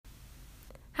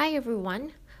Hi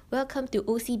everyone, welcome to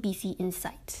OCBC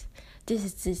Insights. This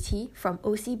is Ziqi from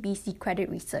OCBC Credit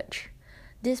Research.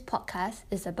 This podcast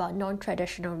is about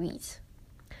non-traditional REITs.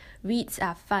 REITs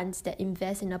are funds that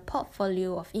invest in a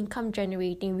portfolio of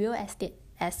income-generating real estate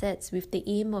assets with the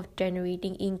aim of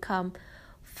generating income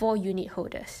for unit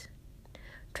holders.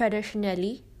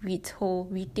 Traditionally, REITs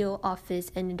hold retail,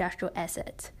 office, and industrial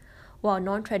assets, while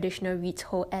non-traditional REITs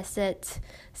hold assets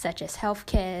such as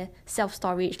healthcare,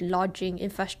 self-storage, lodging,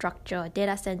 infrastructure,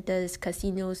 data centers,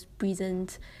 casinos,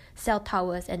 prisons, cell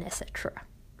towers, and etc.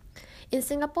 In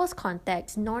Singapore's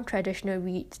context, non-traditional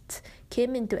REITs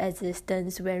came into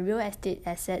existence when real estate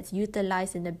assets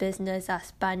utilized in the business are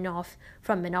spun off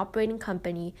from an operating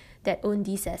company that owned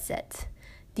these assets.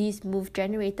 These moves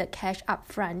generated cash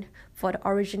upfront for the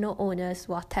original owners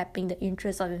while tapping the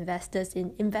interest of investors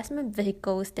in investment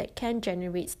vehicles that can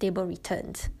generate stable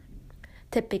returns.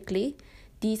 Typically,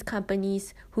 these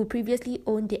companies who previously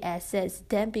owned the assets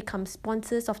then become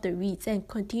sponsors of the REITs and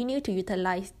continue to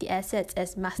utilize the assets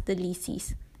as master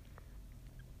lessees.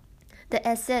 The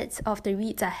assets of the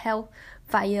REITs are held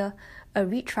via a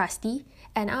REIT trustee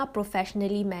and are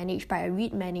professionally managed by a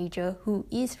REIT manager who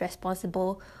is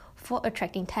responsible for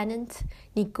attracting tenants,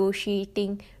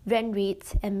 negotiating rent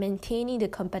rates, and maintaining the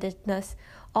competitiveness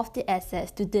of the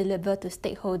assets to deliver to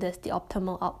stakeholders the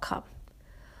optimal outcome.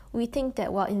 We think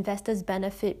that while investors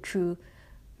benefit through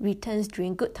returns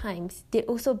during good times, they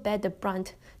also bear the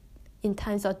brunt in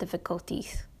times of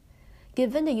difficulties.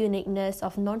 Given the uniqueness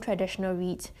of non-traditional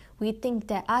REITs, we think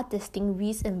there are distinct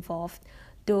risks involved,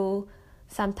 though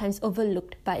sometimes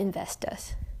overlooked by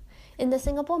investors. In the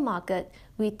Singapore market,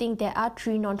 we think there are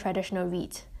three non-traditional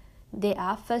REITs. They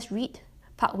are First REIT,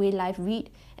 Parkway Life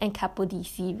REIT, and Keppel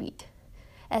DC REIT.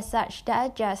 As such, there are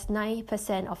just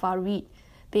 9% of our REIT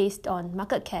based on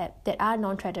market cap that are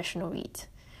non-traditional REITs.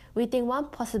 We think one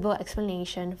possible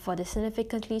explanation for the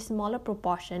significantly smaller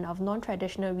proportion of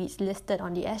non-traditional REITs listed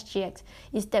on the SGX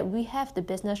is that we have the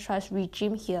business trust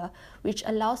regime here, which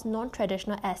allows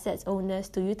non-traditional assets owners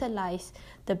to utilize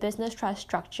the business trust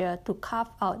structure to carve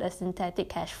out a synthetic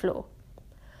cash flow.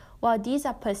 While these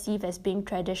are perceived as being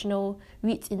traditional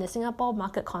REITs in the Singapore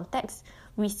market context,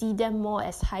 we see them more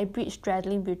as hybrids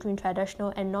straddling between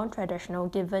traditional and non-traditional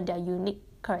given their unique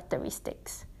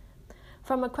characteristics.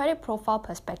 From a credit profile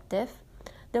perspective,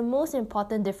 the most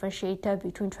important differentiator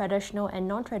between traditional and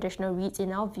non-traditional REITs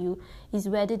in our view is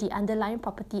whether the underlying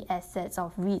property assets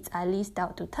of REITs are leased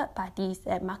out to third parties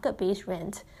at market-based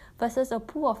rent versus a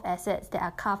pool of assets that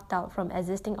are carved out from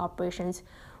existing operations,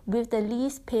 with the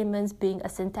lease payments being a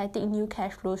synthetic new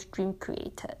cash flow stream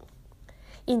created.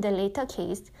 In the latter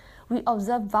case, we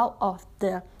observe bulk of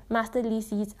the master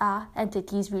lessees are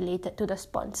entities related to the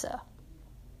sponsor.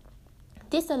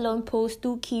 This alone poses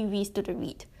two key risks to the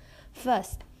REIT.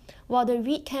 First, while the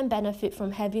REIT can benefit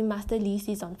from having master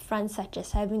lessees on fronts such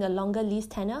as having a longer lease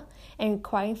tenure and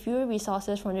requiring fewer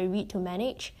resources from the REIT to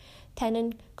manage,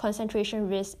 tenant concentration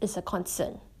risk is a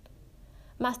concern.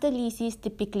 Master lessees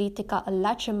typically take up a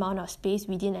large amount of space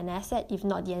within an asset, if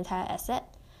not the entire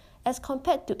asset, as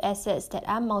compared to assets that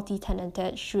are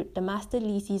multi-tenanted should the master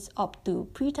lessees opt to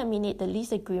pre-terminate the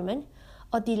lease agreement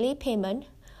or delay payment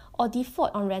or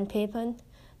default on rent payment,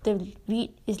 the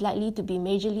REIT is likely to be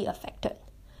majorly affected.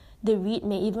 The REIT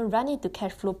may even run into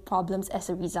cash flow problems as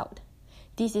a result.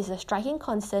 This is a striking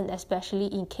concern, especially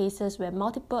in cases where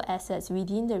multiple assets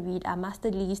within the REIT are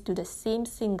master leased to the same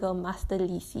single master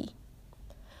lessee.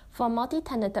 For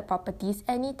multi-tenanted properties,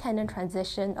 any tenant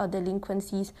transition or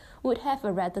delinquencies would have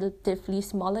a relatively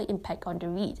smaller impact on the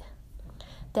REIT.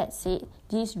 That said,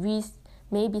 these risks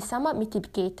may be somewhat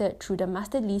mitigated through the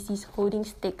master lessees holding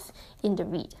stakes in the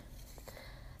REIT.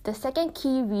 The second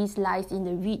key risk lies in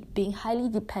the REIT being highly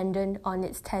dependent on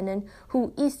its tenant,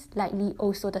 who is likely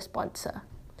also the sponsor.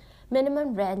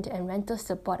 Minimum rent and rental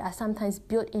support are sometimes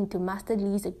built into master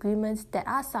lease agreements that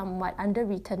are somewhat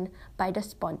underwritten by the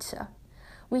sponsor.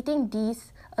 We think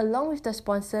these, along with the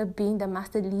sponsor being the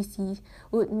master lessee,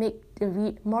 would make the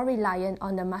REIT more reliant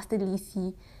on the master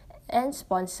lessee and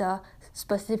sponsor,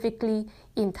 specifically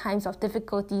in times of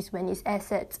difficulties when its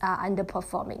assets are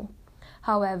underperforming.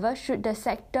 However, should the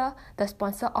sector the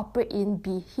sponsor operate in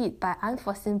be hit by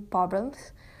unforeseen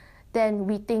problems, then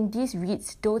we think these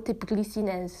REITs, though typically seen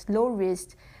as low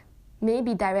risk, may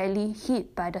be directly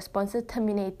hit by the sponsor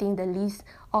terminating the lease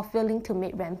or failing to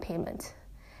make rent payments.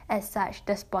 As such,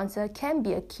 the sponsor can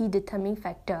be a key determining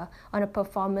factor on the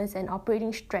performance and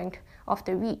operating strength of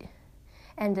the REIT,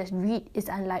 and the REIT is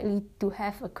unlikely to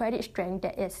have a credit strength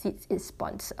that exceeds its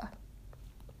sponsor.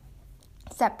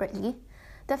 Separately,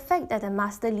 the fact that the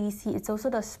master lessee is also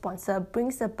the sponsor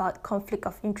brings about conflict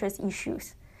of interest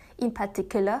issues. In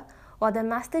particular, while the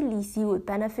master lessee would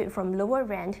benefit from lower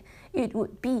rent, it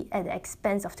would be at the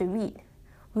expense of the REIT.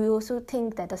 We also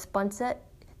think that the sponsor,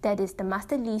 that is the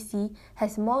master lessee,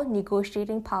 has more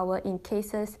negotiating power in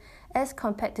cases as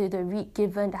compared to the REIT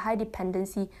given the high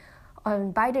dependency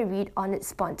by the REIT on its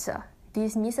sponsor.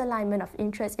 This misalignment of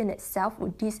interest in itself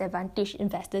would disadvantage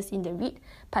investors in the REIT,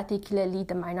 particularly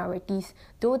the minorities,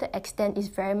 though the extent is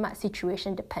very much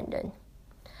situation dependent.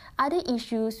 Other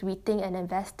issues we think an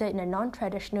investor in a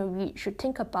non-traditional REIT should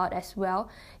think about as well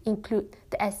include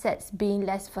the assets being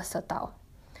less versatile.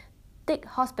 Take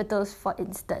hospitals for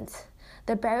instance.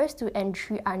 The barriers to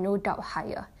entry are no doubt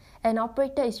higher. An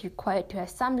operator is required to have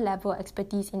some level of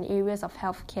expertise in areas of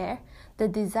healthcare. The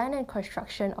design and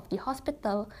construction of the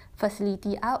hospital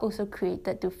facility are also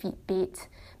created to fit beds,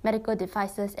 medical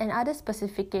devices, and other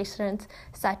specifications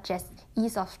such as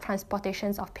ease of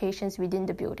transportation of patients within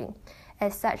the building.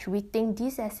 As such, we think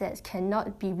these assets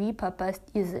cannot be repurposed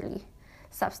easily.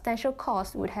 Substantial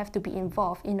costs would have to be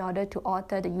involved in order to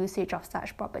alter the usage of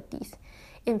such properties.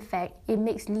 In fact, it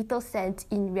makes little sense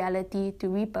in reality to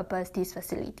repurpose these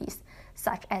facilities.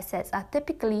 Such assets are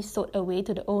typically sold away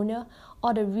to the owner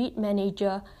or the REIT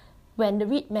manager when the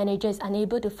REIT manager is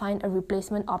unable to find a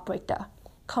replacement operator.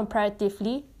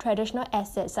 Comparatively, traditional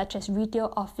assets such as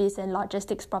retail, office, and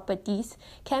logistics properties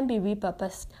can be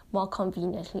repurposed more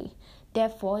conveniently.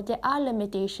 Therefore, there are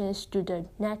limitations to the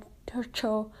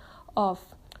nature of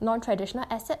non-traditional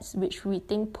assets which we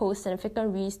think pose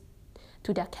significant risks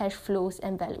to their cash flows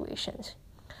and valuations.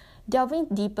 Delving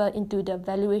deeper into the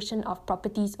valuation of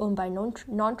properties owned by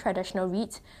non-traditional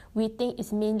REITs, we think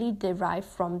is mainly derived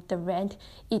from the rent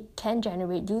it can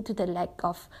generate due to the lack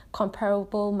of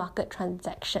comparable market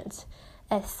transactions.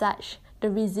 As such, the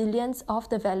resilience of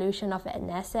the valuation of an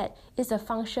asset is a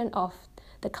function of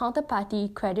the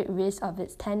counterparty credit risk of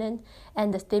its tenant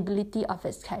and the stability of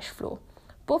its cash flow,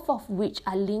 both of which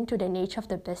are linked to the nature of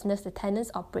the business the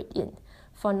tenants operate in.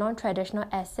 For non-traditional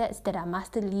assets that are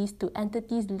master leased to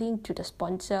entities linked to the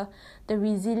sponsor, the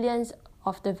resilience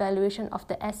of the valuation of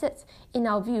the assets, in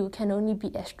our view, can only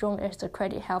be as strong as the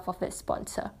credit health of its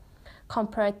sponsor.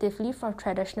 Comparatively from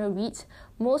traditional REITs,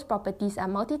 most properties are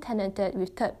multi-tenanted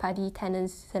with third-party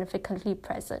tenants significantly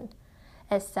present.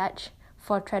 As such,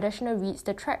 for traditional REITs,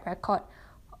 the track record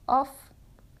of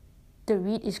the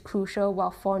REIT is crucial,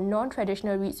 while for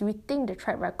non-traditional REITs, we think the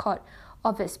track record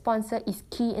of its sponsor is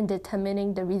key in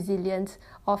determining the resilience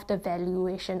of the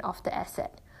valuation of the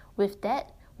asset. With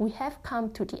that, we have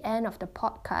come to the end of the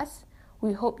podcast.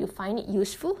 We hope you find it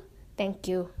useful. Thank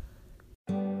you.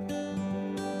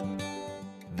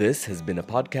 This has been a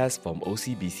podcast from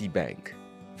OCBC Bank.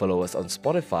 Follow us on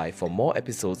Spotify for more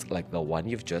episodes like the one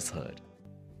you've just heard.